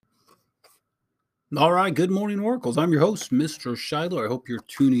All right, good morning, Oracles. I'm your host, Mr. Shiloh. I hope you're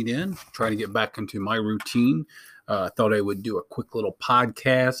tuning in, trying to get back into my routine. I thought I would do a quick little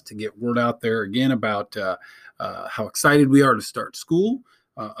podcast to get word out there again about how excited we are to start school.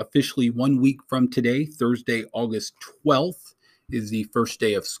 Officially 1 week from today, Thursday, August 12th, is the first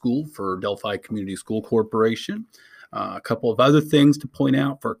day of school for Delphi Community School Corporation. A couple of other things to point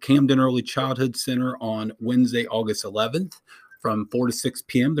out for Camden Early Childhood Center on Wednesday, August 11th. From 4 to 6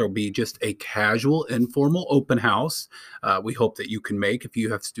 p.m., there'll be just a casual, informal open house. We hope that you can make if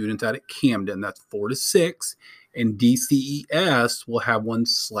you have students out at Camden. That's 4 to 6. And DCES will have one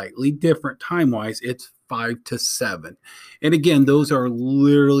slightly different time-wise. It's 5 to 7. And again, those are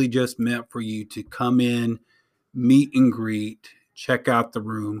literally just meant for you to come in, meet and greet, check out the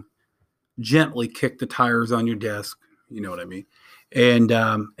room, gently kick the tires on your desk, you know what I mean, and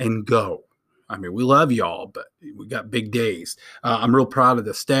go. I mean, we love y'all, but we got big days. I'm real proud of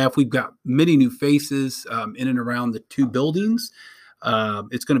the staff. We've got many new faces in and around the two buildings.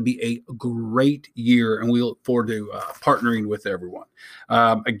 It's going to be a great year, and we look forward to partnering with everyone.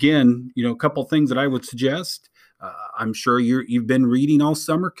 Again, a couple of things that I would suggest. I'm sure you've been reading all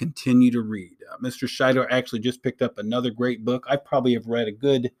summer. Continue to read. Mr. Shiloh actually just picked up another great book. I probably have read I'm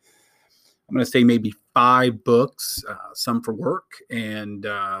going to say maybe 5 books, some for work and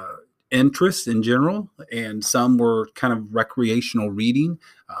interests in general, and some were kind of recreational reading,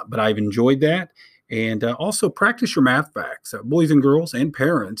 but I've enjoyed that. And also practice your math facts, boys and girls and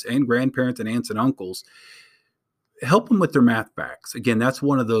parents and grandparents and aunts and uncles. Help them with their math facts. Again, that's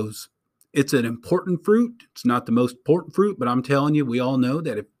one of those, it's an important fruit. It's not the most important fruit, but I'm telling you, we all know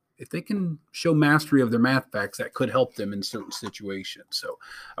that if they can show mastery of their math facts, that could help them in certain situations. So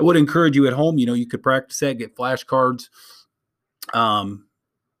I would encourage you at home, you could practice that, get flashcards.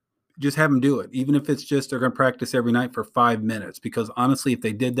 Just have them do it, even if it's just they're going to practice every night for 5 minutes, because honestly, if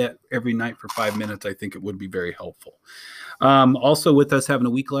they did that every night for 5 minutes, I think it would be very helpful. Also, with us having a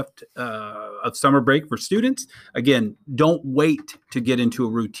week left of summer break for students, again, don't wait to get into a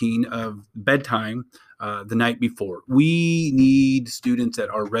routine of bedtime the night before. We need students that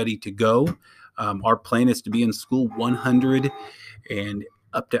are ready to go. Our plan is to be in school 100 and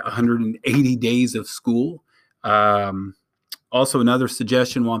up to 180 days of school. Also, another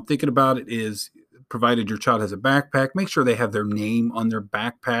suggestion while I'm thinking about it is, provided your child has a backpack, make sure they have their name on their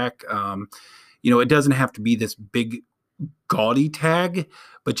backpack. It doesn't have to be this big, gaudy tag,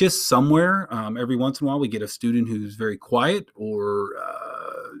 but just somewhere. Every once in a while, we get a student who's very quiet or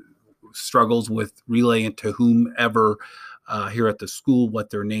struggles with relaying to whomever here at the school what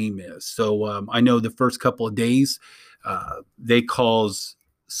their name is. So I know the first couple of days they cause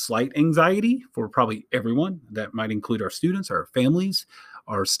slight anxiety for probably everyone. That might include our students, our families,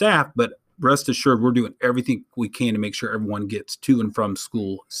 our staff, but rest assured we're doing everything we can to make sure everyone gets to and from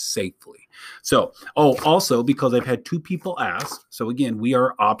school safely. So, also because I've had 2 people ask, so again, we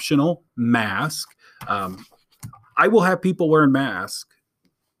are optional mask. I will have people wearing masks,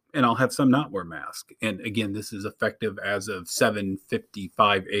 and I'll have some not wear masks. And again, this is effective as of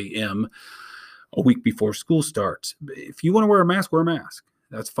 7:55 a.m. a week before school starts. If you want to wear a mask, wear a mask.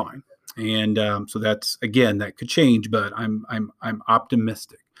 That's fine. And so that's, again, that could change, but I'm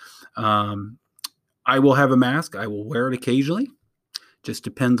optimistic. I will have a mask. I will wear it occasionally. Just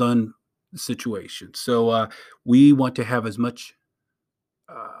depends on the situation. So we want to have as much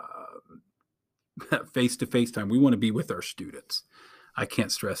face-to-face time. We want to be with our students. I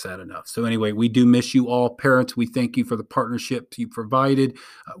can't stress that enough. So anyway, we do miss you all, parents. We thank you for the partnership you provided.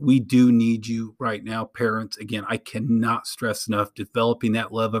 We do need you right now, parents. Again, I cannot stress enough developing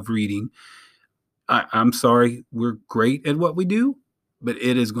that love of reading. I'm sorry, we're great at what we do, but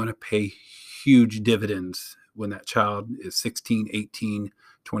it is going to pay huge dividends when that child is 16, 18,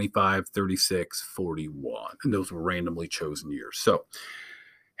 25, 36, 41. And those were randomly chosen years. So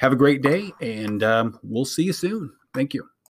have a great day, and we'll see you soon. Thank you.